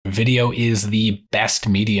video is the best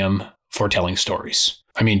medium for telling stories.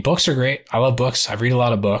 I mean, books are great. I love books. I read a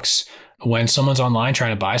lot of books. When someone's online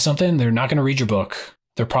trying to buy something, they're not going to read your book.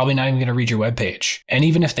 They're probably not even going to read your webpage. And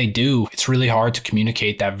even if they do, it's really hard to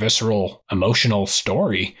communicate that visceral, emotional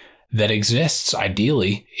story that exists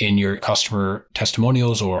ideally in your customer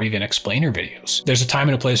testimonials or even explainer videos. There's a time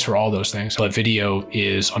and a place for all those things, but video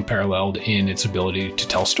is unparalleled in its ability to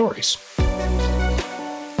tell stories.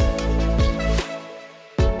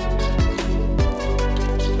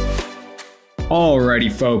 Alrighty,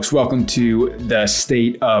 folks, welcome to the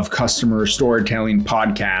State of Customer Storytelling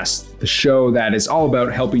podcast, the show that is all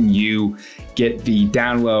about helping you get the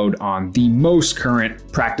download on the most current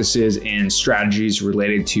practices and strategies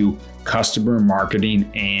related to customer marketing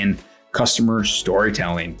and customer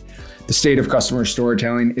storytelling. The State of Customer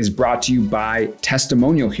Storytelling is brought to you by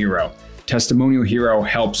Testimonial Hero. Testimonial Hero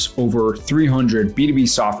helps over 300 B2B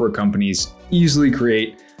software companies easily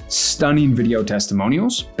create stunning video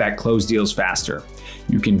testimonials that close deals faster.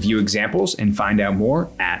 You can view examples and find out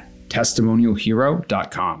more at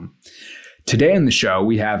testimonialhero.com. Today on the show,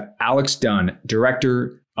 we have Alex Dunn,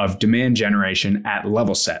 Director of Demand Generation at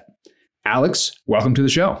LevelSet. Alex, welcome to the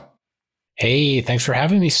show. Hey, thanks for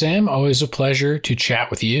having me, Sam. Always a pleasure to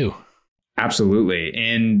chat with you. Absolutely.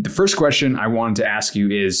 And the first question I wanted to ask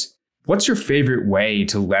you is, what's your favorite way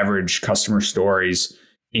to leverage customer stories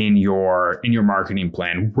in your marketing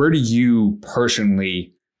plan? Where do you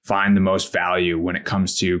personally find the most value when it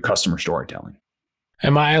comes to customer storytelling?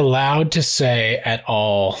 Am I allowed to say at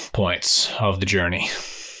all points of the journey?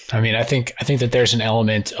 I mean, I think that there's an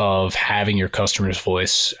element of having your customer's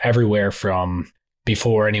voice everywhere from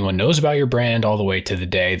before anyone knows about your brand all the way to the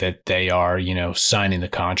day that they are, signing the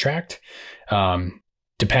contract.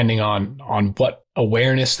 Depending on what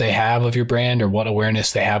awareness they have of your brand or what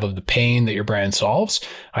awareness they have of the pain that your brand solves,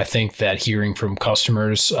 I think that hearing from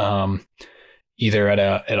customers, either at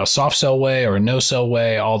a soft sell way or a no sell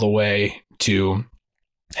way, all the way to,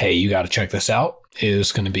 hey, you got to check this out,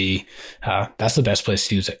 is going to be, that's the best place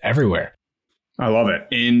to use it everywhere. I love it.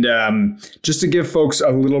 And just to give folks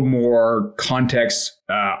a little more context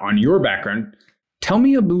on your background, tell us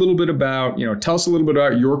a little bit about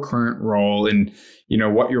your current role and,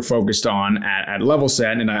 what you're focused on at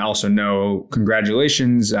LevelSet. And I also know,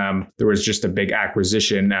 congratulations, there was just a big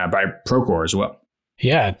acquisition by Procore as well.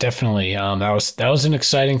 Yeah, definitely. That was an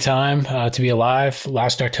exciting time to be alive.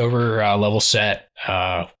 Last October,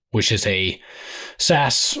 LevelSet, which is a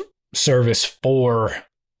SaaS service for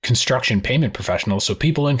construction payment professionals. So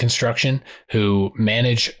people in construction who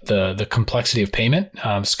manage the complexity of payment.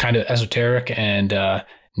 It's kind of esoteric and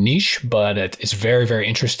niche, but it's very, very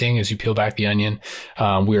interesting as you peel back the onion.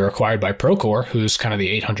 We were acquired by Procore, who's kind of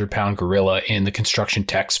the 800-pound gorilla in the construction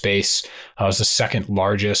tech space. It was the second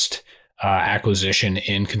largest acquisition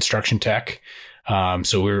in construction tech.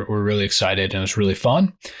 So we're really excited, and it's really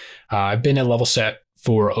fun. I've been at LevelSet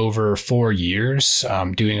for over 4 years,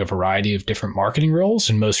 doing a variety of different marketing roles.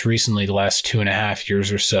 And most recently, the last 2.5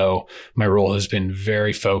 years or so, my role has been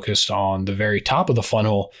very focused on the very top of the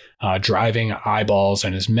funnel, driving eyeballs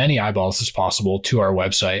and as many eyeballs as possible to our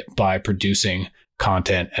website by producing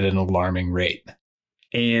content at an alarming rate.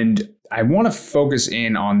 And I want to focus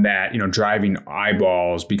in on that, driving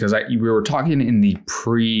eyeballs, because we were talking in the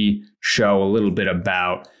pre-show a little bit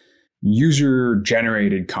about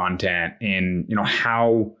user-generated content and,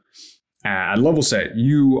 how at LevelSet,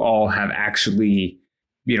 you all have actually,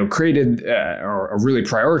 created or really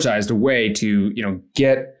prioritized a way to,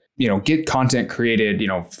 get content created,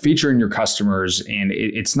 featuring your customers. And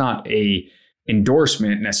it's not a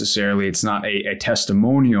endorsement necessarily. It's not a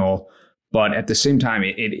testimonial, but at the same time,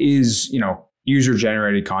 it is,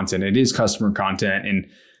 user-generated content. It is customer content. And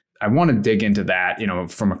I want to dig into that,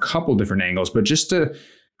 from a couple different angles, but just to,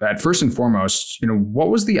 first and foremost, what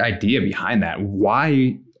was the idea behind that?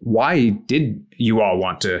 Why did you all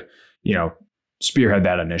want to, spearhead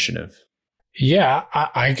that initiative? Yeah,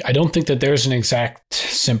 I don't think that there's an exact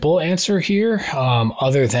simple answer here,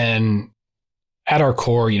 other than at our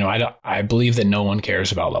core, I believe that no one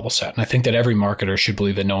cares about LevelSet. And I think that every marketer should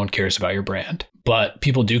believe that no one cares about your brand, but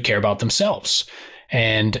people do care about themselves.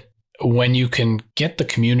 And when you can get the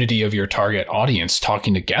community of your target audience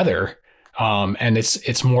talking together, and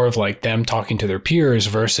it's more of like them talking to their peers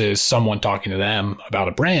versus someone talking to them about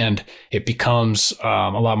a brand, it becomes a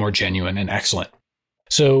lot more genuine and excellent.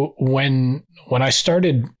 So when I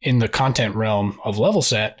started in the content realm of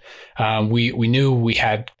LevelSet, we knew we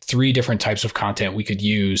had 3 different types of content we could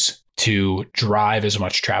use to drive as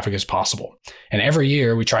much traffic as possible. And every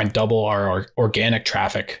year we try and double our organic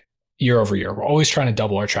traffic year over year. We're always trying to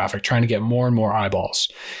double our traffic, trying to get more and more eyeballs.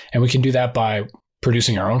 And we can do that by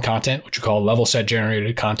producing our own content, which we call level set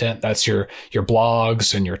generated content. That's your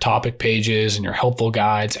blogs and your topic pages and your helpful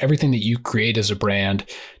guides, everything that you create as a brand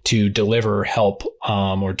to deliver help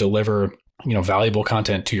or deliver valuable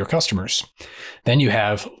content to your customers. Then you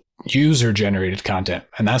have user generated content,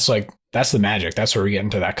 and that's the magic. That's where we get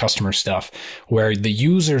into that customer stuff, where the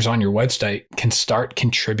users on your website can start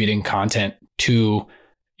contributing content to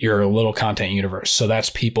your little content universe. So that's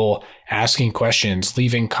people asking questions,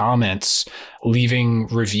 leaving comments, leaving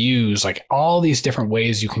reviews, like all these different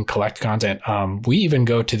ways you can collect content. We even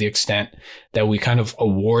go to the extent that we kind of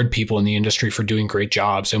award people in the industry for doing great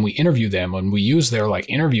jobs, and we interview them and we use their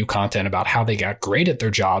interview content about how they got great at their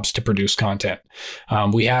jobs to produce content.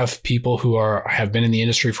 We have people who have been in the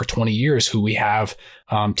industry for 20 years who we have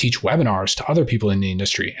teach webinars to other people in the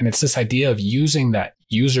industry. And it's this idea of using that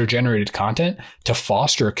user generated content to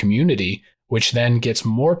foster a community, which then gets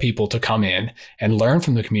more people to come in and learn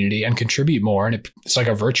from the community and contribute more. And it's like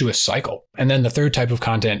a virtuous cycle. And then the third type of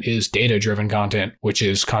content is data driven content, which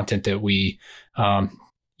is content that we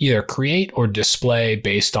either create or display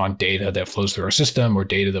based on data that flows through our system or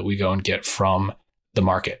data that we go and get from the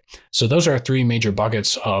market. So those are 3 major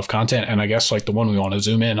buckets of content. And I guess the one we want to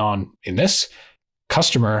zoom in on in this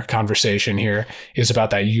customer conversation here is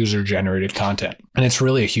about that user generated content. And it's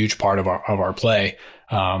really a huge part of our play.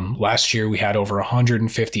 Last year, we had over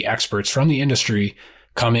 150 experts from the industry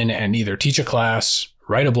come in and either teach a class,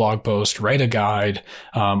 write a blog post, write a guide,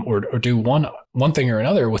 or do one thing or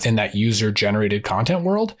another within that user generated content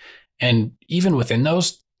world. And even within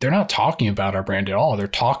those, they're not talking about our brand at all. They're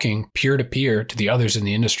talking peer to peer to the others in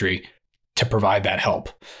the industry to provide that help.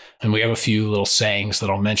 And we have a few little sayings that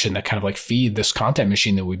I'll mention that kind of feed this content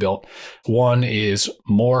machine that we built. One is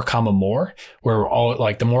more, more, where all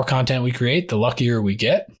the more content we create, the luckier we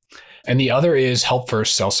get. And the other is help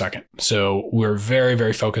first, sell second. So we're very,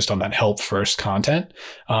 very focused on that help first content.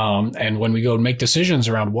 And when we go and make decisions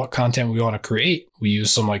around what content we want to create, we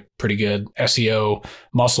use some pretty good SEO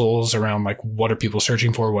muscles around what are people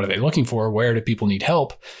searching for? What are they looking for? Where do people need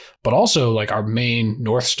help? But also our main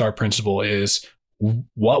North Star principle is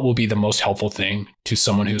what will be the most helpful thing to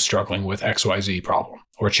someone who's struggling with XYZ problem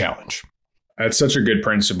or challenge. That's such a good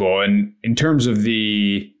principle. And in terms of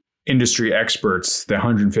the industry experts, the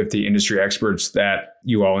 150 industry experts that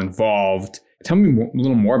you all involved, tell me a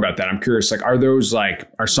little more about that. I'm curious,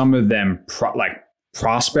 are some of them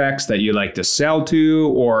prospects that you like to sell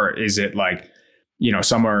to, or is it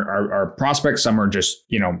some are prospects, some are just,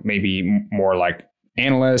 maybe more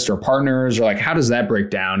analysts or partners, or how does that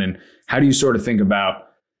break down? And how do you sort of think about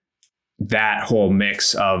that whole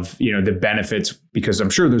mix of, the benefits? Because I'm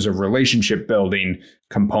sure there's a relationship building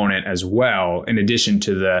component as well, in addition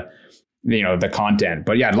to the content.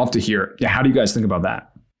 But yeah, I'd love to hear, how do you guys think about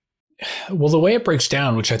that? Well, the way it breaks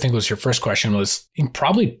down, which I think was your first question, was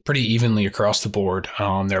probably pretty evenly across the board.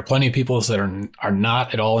 There are plenty of people that are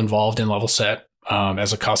not at all involved in Level Set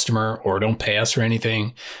as a customer or don't pay us or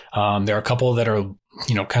anything. There are a couple that are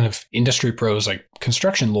kind of industry pros, like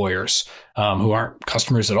construction lawyers, who aren't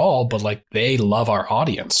customers at all, but they love our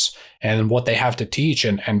audience, and what they have to teach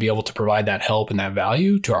and be able to provide that help and that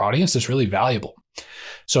value to our audience is really valuable.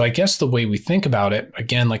 So I guess the way we think about it,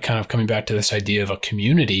 again, kind of coming back to this idea of a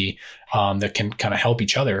community that can kind of help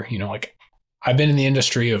each other, I've been in the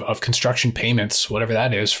industry of construction payments, whatever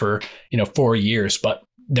that is, for 4 years, but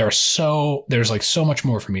there's so much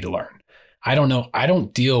more for me to learn. I don't know. I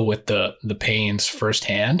don't deal with the pains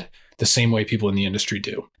firsthand the same way people in the industry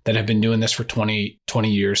do that have been doing this for 20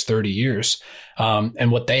 years, 30 years.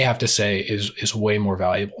 And what they have to say is way more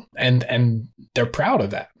valuable. And they're proud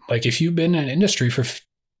of that. If you've been in an industry for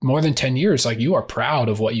more than 10 years, you are proud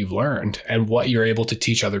of what you've learned and what you're able to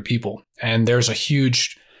teach other people. And there's a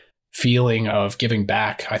huge feeling of giving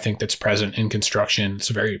back, I think, that's present in construction. It's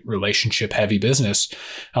a very relationship heavy business.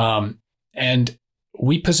 And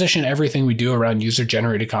we position everything we do around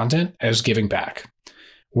user-generated content as giving back.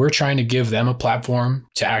 We're trying to give them a platform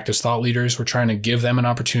to act as thought leaders. We're trying to give them an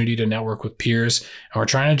opportunity to network with peers. And we're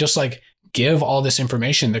trying to just give all this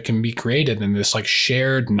information that can be created in this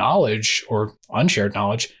shared knowledge or unshared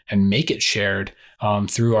knowledge and make it shared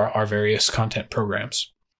through our various content programs.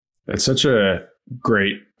 That's such a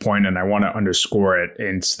great point, and I want to underscore it.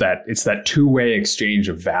 It's that two-way exchange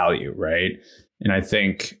of value, right? And I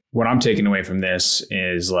think what I'm taking away from this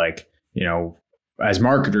is as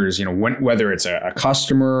marketers, whether it's a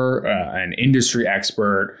customer, an industry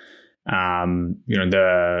expert,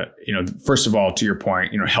 first of all, to your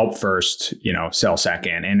point, help first, sell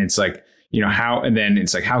second. And it's how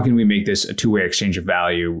can we make this a two-way exchange of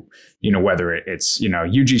value? Whether it's,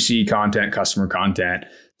 UGC content, customer content,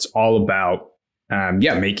 it's all about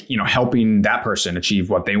helping that person achieve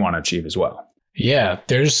what they want to achieve as well. Yeah,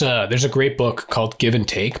 there's a great book called Give and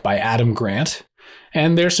Take by Adam Grant.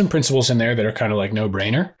 And there's some principles in there that are kind of like no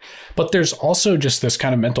brainer, but there's also just this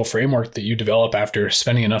kind of mental framework that you develop after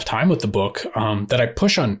spending enough time with the book that I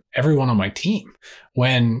push on everyone on my team.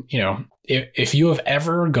 When, if you have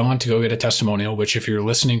ever gone to go get a testimonial, which if you're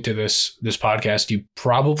listening to this podcast, you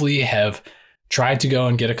probably have tried to go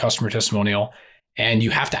and get a customer testimonial and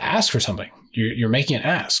you have to ask for something. You're making an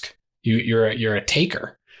ask. You're a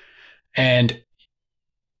taker. And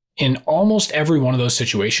in almost every one of those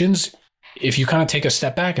situations, if you kind of take a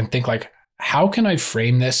step back and think like, how can I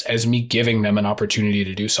frame this as me giving them an opportunity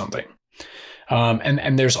to do something?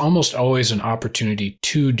 And there's almost always an opportunity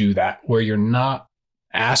to do that where you're not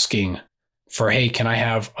asking for, hey, can I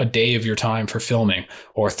have a day of your time for filming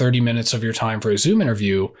or 30 minutes of your time for a Zoom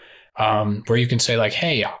interview, where you can say like,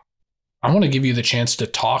 hey, I want to give you the chance to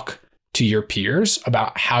talk to your peers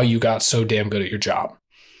about how you got so damn good at your job.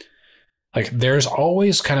 Like there's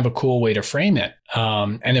always kind of a cool way to frame it.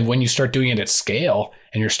 And then when you start doing it at scale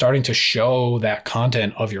and you're starting to show that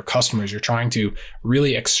content of your customers, you're trying to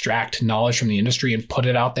really extract knowledge from the industry and put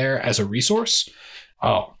it out there as a resource.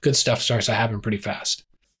 Oh, good stuff starts to happen pretty fast.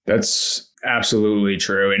 That's absolutely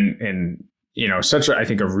true. And such I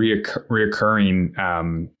think a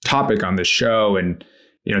reoccurring topic on this show. And,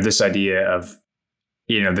 this idea of,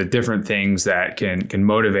 the different things that can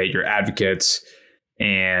motivate your advocates.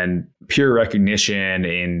 And peer recognition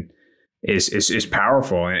is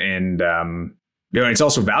powerful, and it's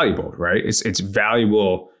also valuable, right? It's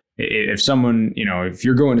valuable if someone, if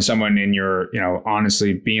you're going to someone and you're,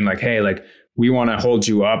 honestly being like, hey, like we want to hold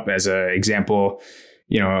you up as an example,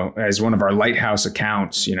 as one of our lighthouse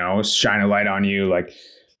accounts, shine a light on you, like,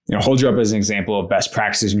 hold you up as an example of best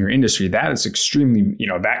practices in your industry. That is extremely,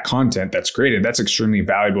 that content that's created, that's extremely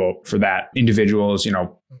valuable for that individual's,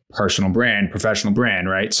 personal brand, professional brand,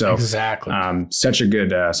 right? So exactly, such a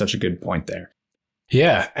good point there.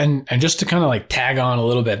 Yeah, and just to kind of like tag on a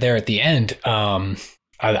little bit there at the end,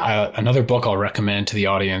 another book I'll recommend to the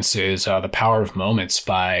audience is The Power of Moments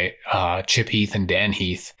by Chip Heath and Dan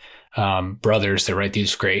Heath, brothers that write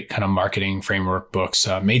these great kind of marketing framework books.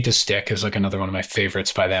 Made to Stick is like another one of my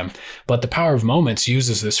favorites by them. But The Power of Moments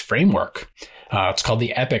uses this framework. It's called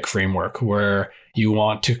the EPIC framework, where you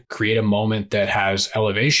want to create a moment that has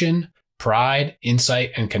elevation, pride,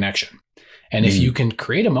 insight, and connection. And if you can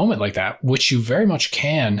create a moment like that, which you very much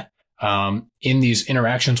can in these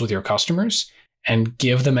interactions with your customers, and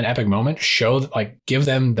give them an epic moment, give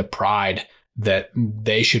them the pride that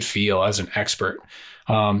they should feel as an expert,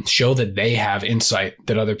 show that they have insight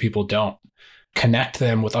that other people don't, connect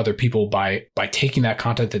them with other people by taking that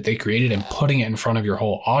content that they created and putting it in front of your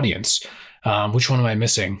whole audience. Which one am I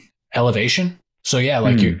missing? Elevation. So yeah,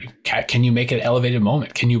 like can you make it an elevated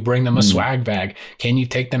moment? Can you bring them a swag bag? Can you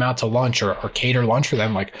take them out to lunch or cater lunch for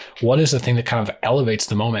them? Like, what is the thing that kind of elevates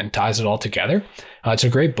the moment and ties it all together? It's a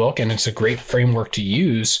great book, and it's a great framework to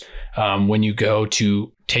use when you go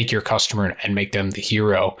to take your customer and make them the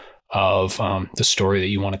hero of the story that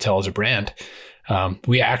you want to tell as a brand.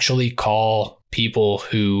 We actually call people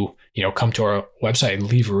who come to our website and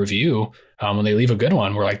leave a review. When they leave a good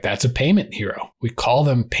one, we're like, that's a payment hero. We call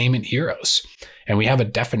them payment heroes. And we have a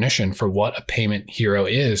definition for what a payment hero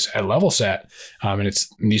is at Level Set. And it's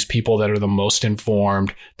these people that are the most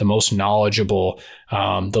informed, the most knowledgeable,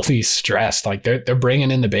 the least stressed. Like they're bringing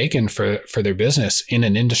in the bacon for their business in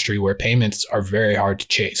an industry where payments are very hard to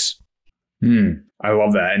chase. I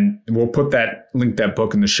love that. And we'll link that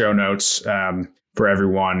book in the show notes for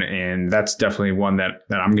everyone. And that's definitely one that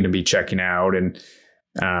I'm going to be checking out. And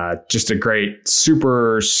just a great,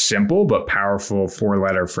 super simple but powerful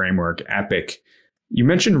 4-letter framework, EPIC. You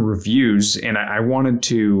mentioned reviews, and I wanted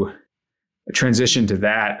to transition to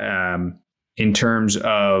that in terms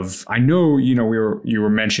of, I know you were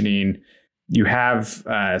mentioning you have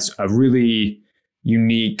a really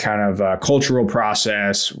unique kind of cultural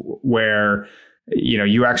process where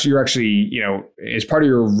you're actually as part of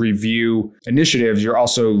your review initiatives, you're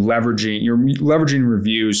also leveraging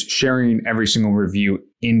reviews, sharing every single review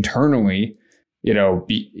internally,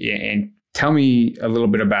 and tell me a little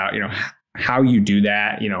bit about, how you do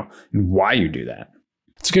that, and why you do that.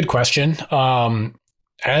 It's a good question.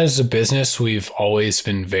 As a business, we've always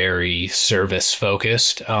been very service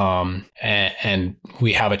focused. And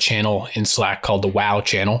we have a channel in Slack called the Wow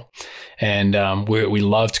channel. And we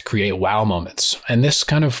love to create wow moments. And this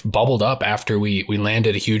kind of bubbled up after we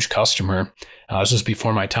landed a huge customer. This was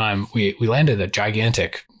before my time. We landed a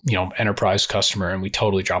gigantic, enterprise customer, and we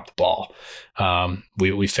totally dropped the ball.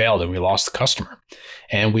 We failed and we lost the customer.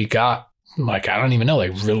 And we got like, I don't even know,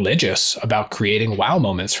 like religious about creating wow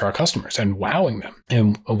moments for our customers and wowing them.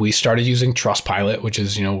 And we started using Trustpilot, which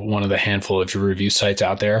is, one of the handful of review sites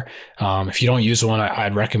out there. If you don't use one,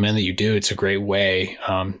 I'd recommend that you do. It's a great way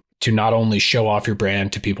to not only show off your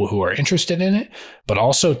brand to people who are interested in it, but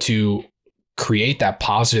also to create that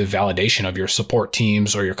positive validation of your support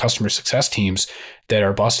teams or your customer success teams that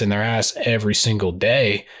are busting their ass every single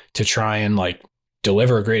day to try and like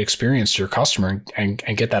deliver a great experience to your customer and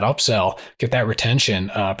get that upsell, get that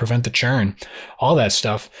retention, prevent the churn, all that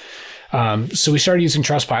stuff. So we started using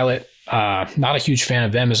Trustpilot. Not a huge fan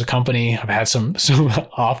of them as a company. I've had some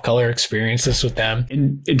off-color experiences with them.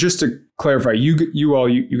 And just to clarify, you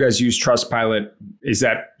guys use Trustpilot. Is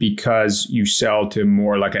that because you sell to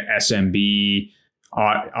more like a SMB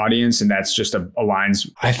audience, and that's just aligns?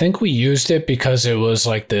 I think we used it because it was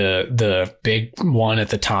like the big one at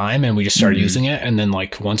the time, and we just started using it. And then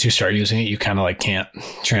like once you start using it, you kind of like can't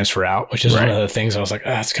transfer out, which is one of the things I was like,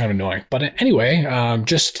 that's kind of annoying. But anyway,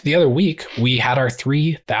 just the other week we had our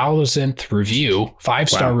 3,000th review,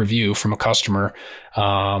 5-star review from a customer.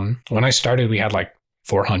 When I started, we had like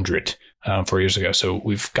 400. 4 years ago. So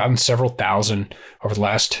we've gotten several thousand over the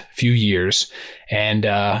last few years. And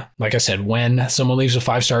like I said, when someone leaves a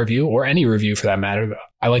 5-star review, or any review for that matter,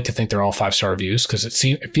 I like to think they're all 5-star reviews because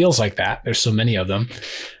it feels like that. There's so many of them.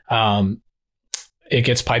 It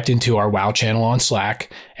gets piped into our WOW channel on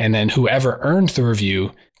Slack. And then whoever earned the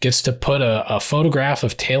review gets to put a photograph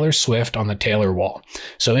of Taylor Swift on the Taylor wall.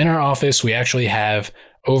 So in our office, we actually have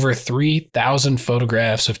over 3,000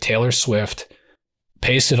 photographs of Taylor Swift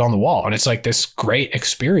pasted on the wall. And it's like this great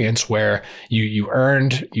experience where you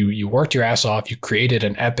worked your ass off, you created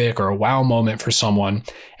an epic or a wow moment for someone,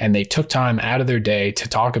 and they took time out of their day to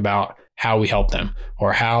talk about how we helped them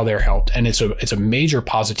or how they're helped. And it's a major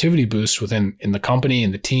positivity boost in the company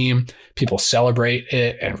and the team. People celebrate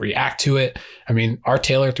it and react to it. I mean, our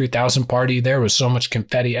Taylor 3000 party, there was so much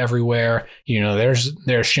confetti everywhere.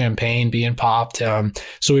 There's champagne being popped.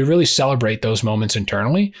 So we really celebrate those moments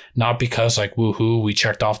internally, not because like, woohoo, we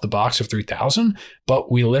checked off the box of 3000,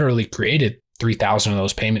 but we literally created 3,000 of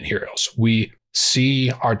those payment heroes. We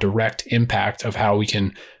see our direct impact of how we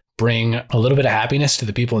can bring a little bit of happiness to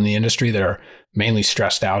the people in the industry that are mainly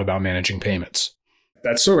stressed out about managing payments.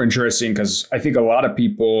 That's so interesting because I think a lot of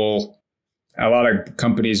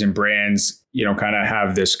companies and brands, kind of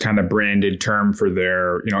have this kind of branded term for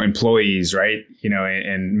their, employees, right?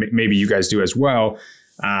 And maybe you guys do as well.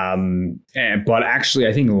 But actually,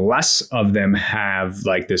 I think less of them have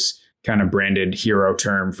like this kind of branded hero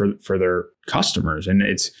term for their customers. And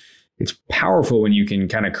it's powerful when you can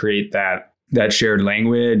kind of create that shared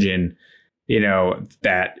language and,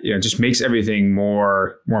 that, just makes everything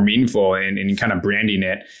more meaningful and kind of branding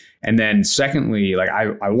it. And then secondly, like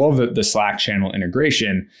I love the Slack channel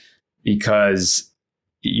integration because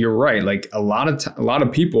you're right. Like a lot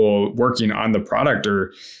of people working on the product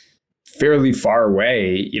are fairly far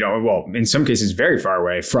away, well, in some cases, very far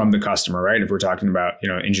away from the customer, right? If we're talking about,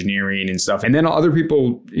 engineering and stuff. And then other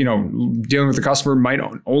people, dealing with the customer might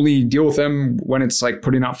only deal with them when it's like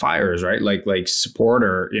putting out fires, right? Like support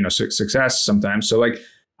or, success sometimes. So like,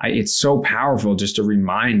 it's so powerful just to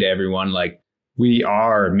remind everyone, like we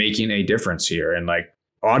are making a difference here, and like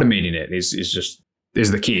automating it is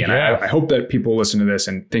the key. And I hope that people listen to this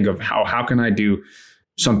and think of how can I do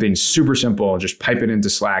something super simple, just pipe it into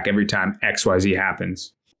Slack every time XYZ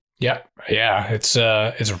happens. Yeah.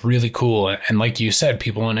 It's really cool. And like you said,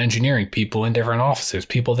 people in engineering, people in different offices,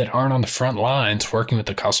 people that aren't on the front lines working with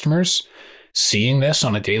the customers, seeing this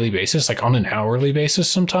on a daily basis, like on an hourly basis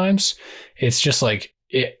sometimes, it's just like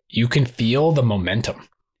you can feel the momentum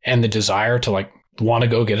and the desire to like want to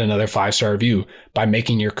go get another 5-star review by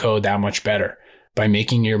making your code that much better, by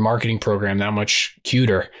making your marketing program that much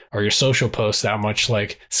cuter, or your social posts that much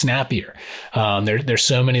like snappier. There's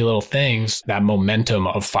so many little things, that momentum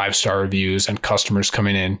of 5-star reviews and customers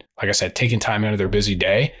coming in, like I said, taking time out of their busy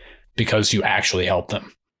day because you actually help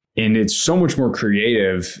them. And it's so much more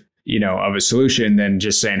creative, of a solution than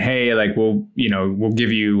just saying, hey, like we'll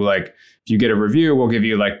give you, like, if you get a review, we'll give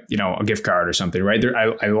you like, a gift card or something, right?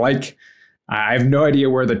 I have no idea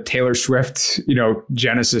where the Taylor Swift,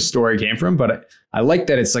 Genesis story came from, but I like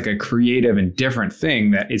that it's like a creative and different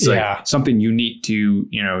thing, that it's like something unique to,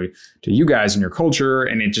 to you guys and your culture.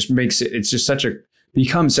 And it just makes it, it's just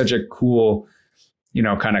becomes such a cool,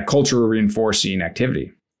 kind of culture reinforcing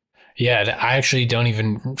activity. Yeah, I actually don't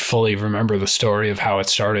even fully remember the story of how it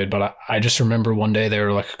started, but I just remember one day there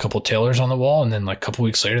were like a couple Taylors on the wall, and then like a couple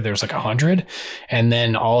weeks later there was like 100, and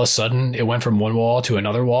then all of a sudden it went from one wall to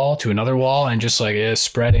another wall to another wall, and just like it's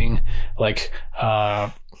spreading like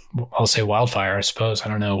I'll say wildfire, I suppose. I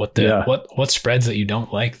don't know Yeah. what spreads that you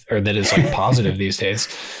don't like or that is like positive these days.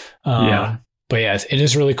 Yeah. But yeah, it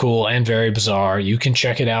is really cool and very bizarre. You can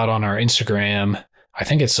check it out on our Instagram. I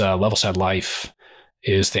think it's Level Set Life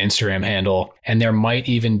is the Instagram handle. And there might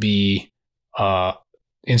even be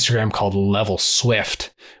Instagram called Level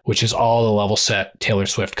Swift, which is all the Level Set Taylor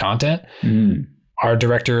Swift content. Mm. Our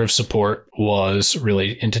director of support was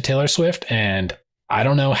really into Taylor Swift, and I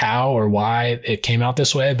don't know how or why it came out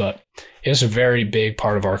this way, but it's a very big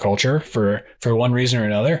part of our culture for one reason or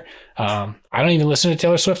another. I don't even listen to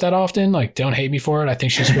Taylor Swift that often. Like, don't hate me for it. I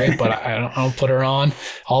think she's great, but I don't put her on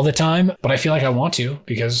all the time. But I feel like I want to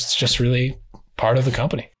because it's just really part of the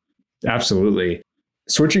company. Absolutely.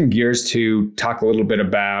 Switching gears to talk a little bit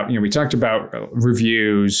about, we talked about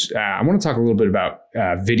reviews. I want to talk a little bit about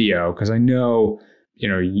video because I know,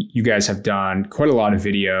 you guys have done quite a lot of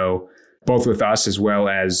video, both with us as well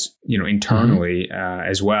as, internally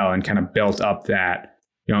as well, and kind of built up that,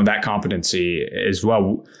 that competency as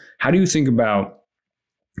well. How do you think about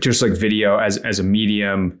just like video as a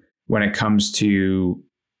medium when it comes to,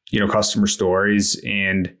 customer stories,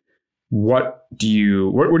 and what do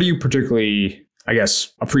you particularly, I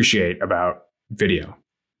guess, appreciate about video?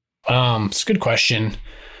 It's a good question.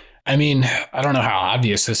 I mean, I don't know how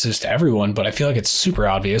obvious this is to everyone, but I feel like it's super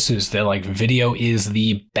obvious is that like video is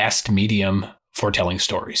the best medium for telling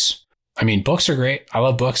stories. I mean, books are great. I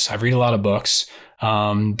love books. I read a lot of books.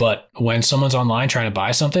 But when someone's online trying to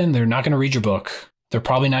buy something, they're not going to read your book. They're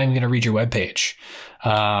probably not even going to read your webpage.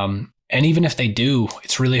 And even if they do,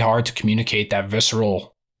 it's really hard to communicate that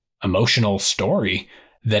visceral, emotional story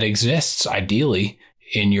that exists ideally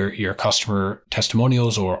in your customer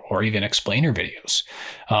testimonials or even explainer videos.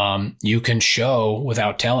 You can show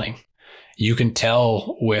without telling. You can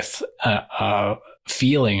tell with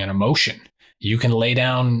feeling and emotion. You can lay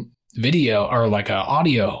down video or like a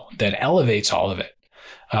audio that elevates all of it.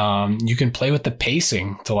 You can play with the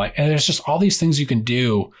pacing and there's just all these things you can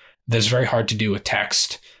do that's very hard to do with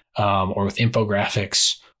text or with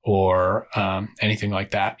infographics or anything like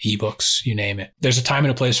that, ebooks, you name it. There's a time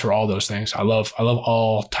and a place for all those things. I love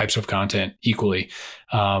all types of content equally,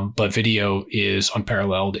 but video is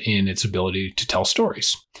unparalleled in its ability to tell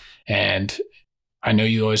stories. And I know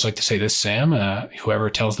you always like to say this, Sam, whoever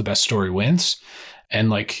tells the best story wins. And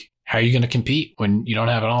like, how are you going to compete when you don't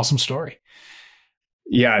have an awesome story?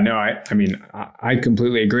 Yeah, no, I mean, I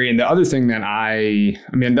completely agree. And the other thing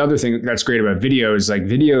the other thing that's great about video is like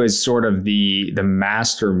video is sort of the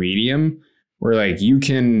master medium where like you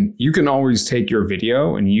can always take your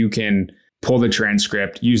video and you can pull the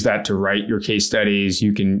transcript, use that to write your case studies.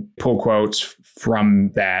 You can pull quotes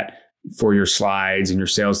from that for your slides and your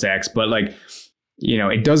sales decks. But like,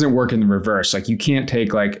 it doesn't work in the reverse. Like you can't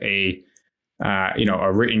take like a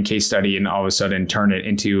written case study and all of a sudden turn it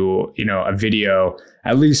into, a video,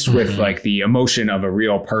 at least with like the emotion of a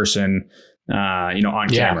real person, on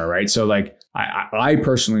camera. Right. So like, I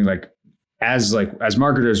personally as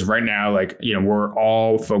marketers right now, we're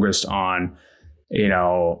all focused on,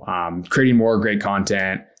 creating more great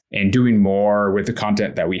content and doing more with the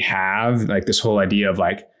content that we have. Like this whole idea of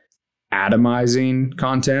like atomizing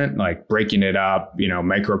content, like breaking it up,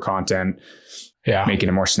 micro content, making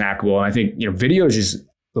it more snackable. And I think, video just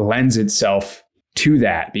lends itself to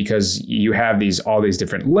that because you have all these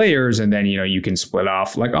different layers, and then, you can split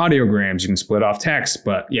off like audiograms, you can split off text,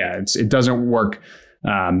 but it doesn't work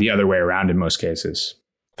the other way around in most cases.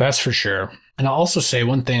 That's for sure. And I'll also say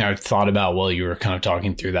one thing I thought about while you were kind of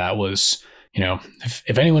talking through that was,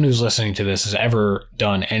 if anyone who's listening to this has ever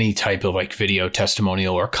done any type of like video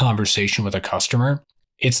testimonial or conversation with a customer,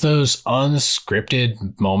 it's those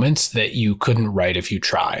unscripted moments that you couldn't write if you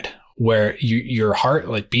tried, where your heart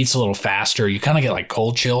like beats a little faster. You kind of get like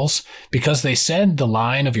cold chills because they said the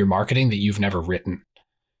line of your marketing that you've never written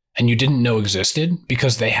and you didn't know existed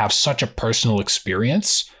because they have such a personal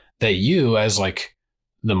experience that you as like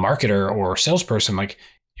the marketer or salesperson, like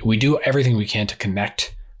we do everything we can to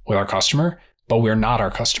connect with our customer, but we're not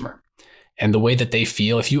our customer. And the way that they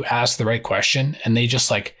feel, if you ask the right question and they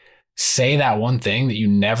just like say that one thing that you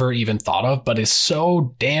never even thought of, but is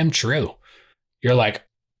so damn true, you're like,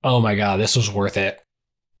 oh my God, this was worth it.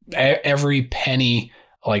 Every penny,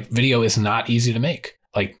 like video is not easy to make.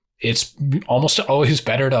 Like it's almost always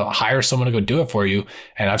better to hire someone to go do it for you.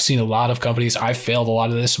 And I've seen a lot of companies, I've failed a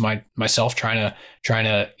lot of this myself trying to,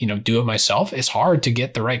 do it myself. It's hard to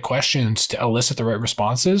get the right questions to elicit the right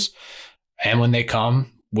responses. And when they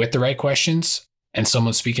come with the right questions and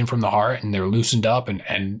someone's speaking from the heart and they're loosened up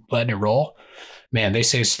and letting it roll, man, they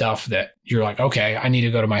say stuff that you're like, okay, I need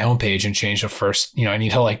to go to my homepage and change the first, I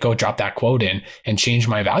need to like go drop that quote in and change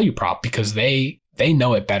my value prop because they they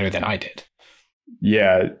know it better than I did.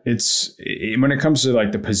 Yeah, when it comes to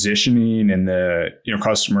like the positioning and the,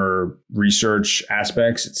 customer research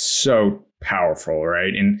aspects, it's so powerful,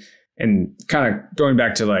 right? And kind of going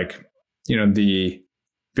back to like, the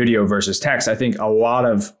video versus text, I think a lot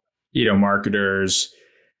of, marketers,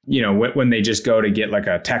 when they just go to get like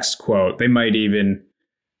a text quote, they might even,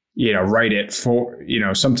 write it for,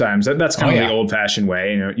 sometimes that's kind of the old fashioned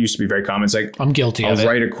way. It used to be very common. It's like, I'm guilty of it. I'll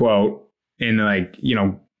write a quote and like,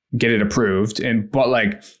 get it approved. And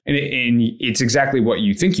it's exactly what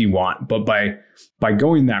you think you want. But by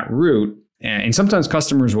going that route, and sometimes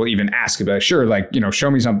customers will even ask, like, sure, like,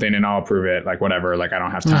 show me something and I'll approve it, like whatever, like I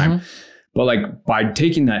don't have time. Mm-hmm. But like by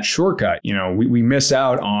taking that shortcut, we miss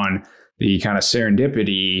out on the kind of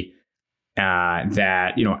serendipity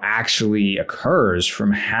that, actually occurs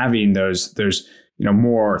from having those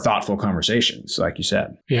more thoughtful conversations, like you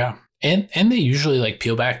said. Yeah. And they usually like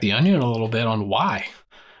peel back the onion a little bit on why.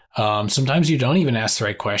 Sometimes you don't even ask the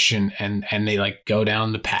right question and they like go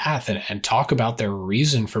down the path and talk about their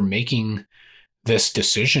reason for making this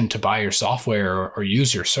decision to buy your software or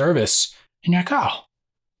use your service. And you're like, oh,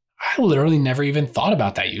 I literally never even thought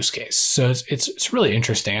about that use case. So it's really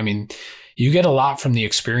interesting. I mean, you get a lot from the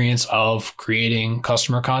experience of creating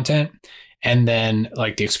customer content and then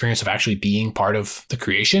like the experience of actually being part of the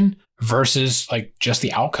creation versus like just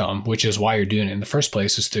the outcome, which is why you're doing it in the first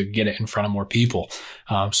place, is to get it in front of more people.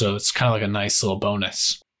 So it's kind of like a nice little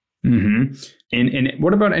bonus. Mm-hmm. And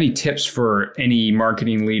what about any tips for any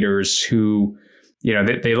marketing leaders who,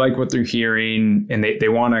 they like what they're hearing and they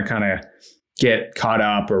want to kind of get caught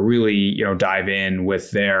up or really, dive in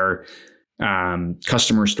with their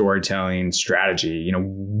customer storytelling strategy?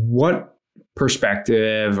 What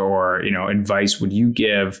perspective or, advice would you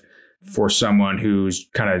give for someone who's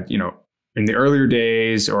kind of, in the earlier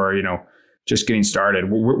days or, just getting started?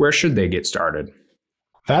 Where should they get started?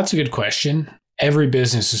 That's a good question. Every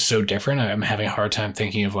business is so different. I'm having a hard time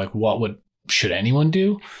thinking of like, should anyone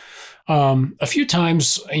do? A few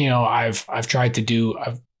times, I've tried to do,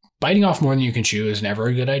 biting off more than you can chew is never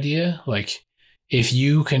a good idea. Like if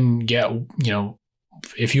you can get,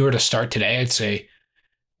 if you were to start today, I'd say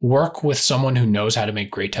work with someone who knows how to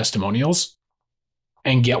make great testimonials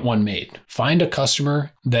and get one made. Find a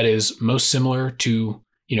customer that is most similar to,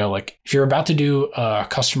 like if you're about to do a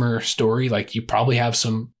customer story, like you probably have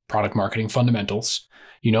some product marketing fundamentals,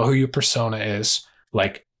 who your persona is,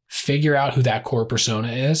 like figure out who that core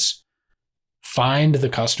persona is, find the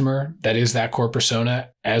customer that is that core persona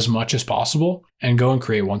as much as possible and go and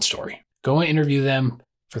create one story. Go and interview them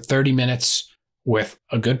for 30 minutes with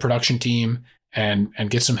a good production team and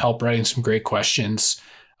get some help writing some great questions.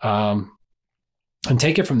 And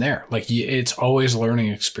take it from there. Like it's always a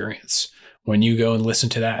learning experience when you go and listen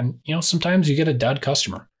to that. And, sometimes you get a dud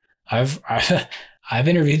customer. I've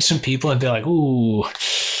interviewed some people and they're like, ooh,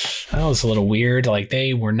 that was a little weird. Like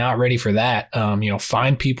they were not ready for that.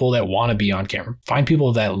 Find people that want to be on camera, find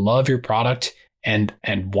people that love your product and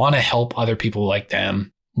want to help other people like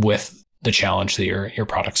them with the challenge that your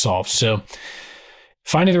product solves. So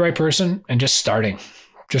finding the right person and just starting,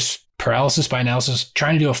 just paralysis by analysis,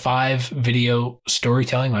 trying to do a 5 video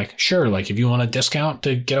storytelling. Like, sure, like if you want a discount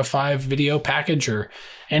to get a 5 video package or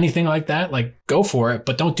anything like that, like go for it,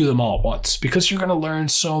 but don't do them all at once because you're going to learn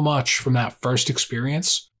so much from that first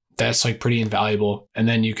experience. That's like pretty invaluable. And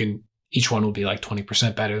then each one will be like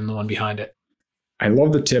 20% better than the one behind it. I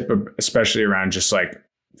love the tip, especially around just like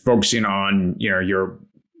focusing on, your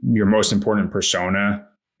most important persona.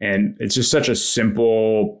 And it's just such a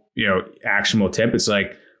simple, actionable tip. It's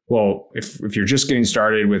like, well, if you're just getting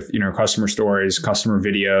started with, customer stories, customer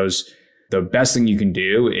videos, the best thing you can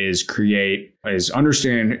do is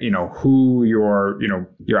understand, who your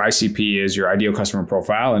ICP is, your ideal customer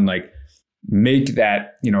profile, and like make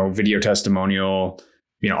that, video testimonial,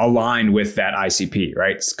 aligned with that ICP,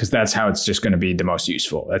 right? Because that's how it's just going to be the most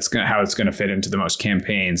useful. That's how it's going to fit into the most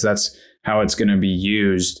campaigns. That's how it's going to be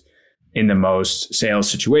used in the most sales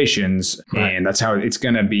situations. Right. And that's how it's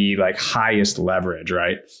going to be like highest leverage,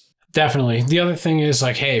 right? Definitely. The other thing is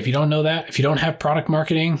like, hey, if you don't know that, if you don't have product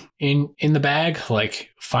marketing in the bag,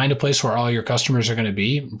 like find a place where all your customers are going to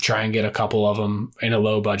be, try and get a couple of them in a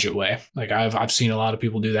low budget way. Like I've seen a lot of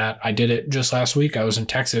people do that. I did it just last week. I was in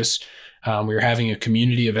Texas. We were having a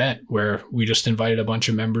community event where we just invited a bunch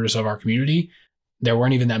of members of our community. There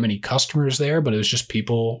weren't even that many customers there, but it was just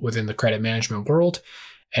people within the credit management world.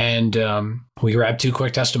 And we grabbed 2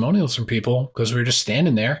 quick testimonials from people because we were just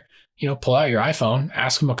standing there. Pull out your iPhone,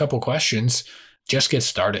 ask them a couple questions, just get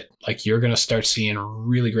started. Like you're going to start seeing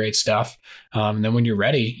really great stuff. And then when you're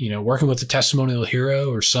ready, working with a testimonial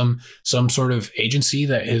hero or some sort of agency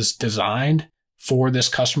that is designed for this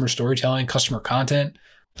customer storytelling, customer content,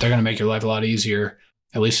 they're going to make your life a lot easier,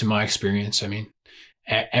 at least in my experience. I mean,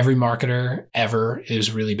 every marketer ever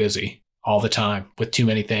is really busy all the time with too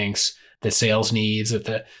many things that sales needs, that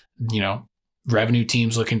the, revenue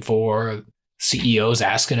team's looking for, CEOs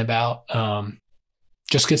asking about.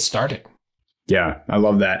 Just get started. Yeah, I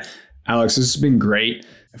love that. Alex, this has been great.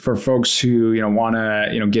 For folks who want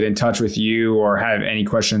to get in touch with you or have any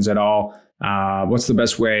questions at all, what's the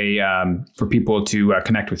best way for people to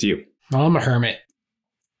connect with you? Well, I'm a hermit.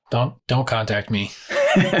 Don't contact me.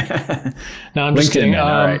 No, I'm just kidding.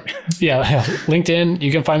 All right. Yeah, LinkedIn.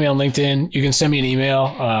 You can find me on LinkedIn. You can send me an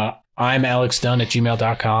email. I'm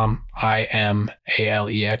alexdunn@gmail.com. I am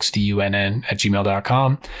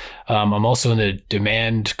ALEXDUNN@gmail.com. I'm also in the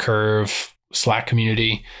Demand Curve Slack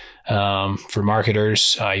community for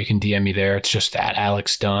marketers. You can DM me there. It's just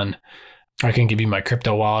 @AlexDunn. I can give you my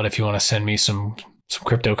crypto wallet if you want to send me some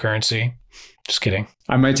cryptocurrency. Just kidding.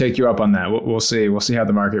 I might take you up on that. We'll see. We'll see how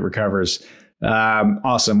the market recovers.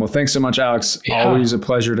 Awesome. Well, thanks so much, Alex. Yeah. Always a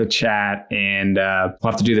pleasure to chat, and we'll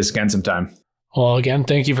have to do this again sometime. Well, again,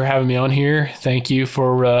 thank you for having me on here. Thank you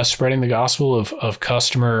for spreading the gospel of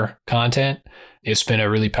customer content. It's been a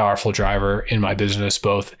really powerful driver in my business,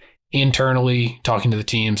 both internally, talking to the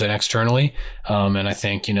teams, and externally. And I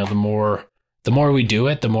think, the more we do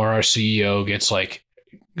it, the more our CEO gets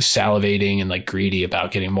salivating and greedy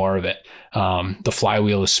about getting more of it. The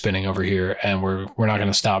flywheel is spinning over here, and we're not going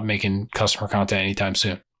to stop making customer content anytime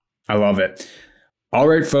soon. I love it. All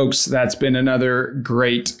right, folks, that's been another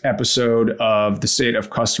great episode of the State of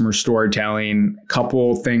Customer Storytelling. A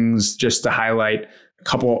couple things just to highlight. A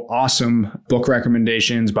couple awesome book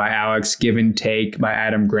recommendations by Alex, Give and Take by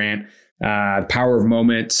Adam Grant, The Power of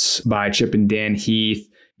Moments by Chip and Dan Heath.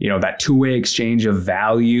 That two-way exchange of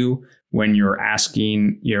value when you're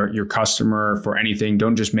asking your customer for anything.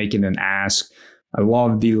 Don't just make it an ask. I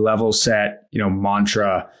love the level set,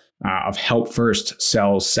 mantra of help first,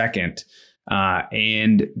 sell second.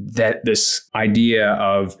 And that this idea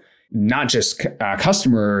of not just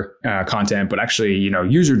customer content, but actually,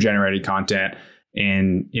 user generated content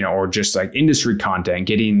and, or just industry content,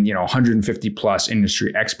 getting, 150 plus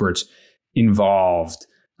industry experts involved.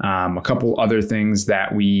 A couple other things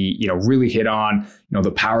that we, really hit on,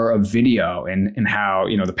 the power of video and how,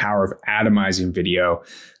 the power of atomizing video.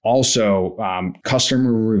 Also,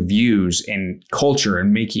 customer reviews and culture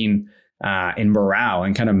and making and morale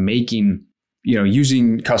and kind of making,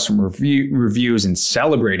 using customer reviews and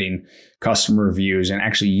celebrating customer reviews and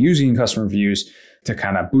actually using customer reviews to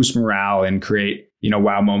kind of boost morale and create,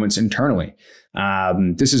 wow moments internally.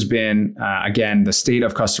 This has been, again, the State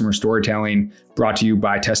of Customer Storytelling, brought to you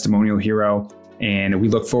by Testimonial Hero. And we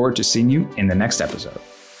look forward to seeing you in the next episode.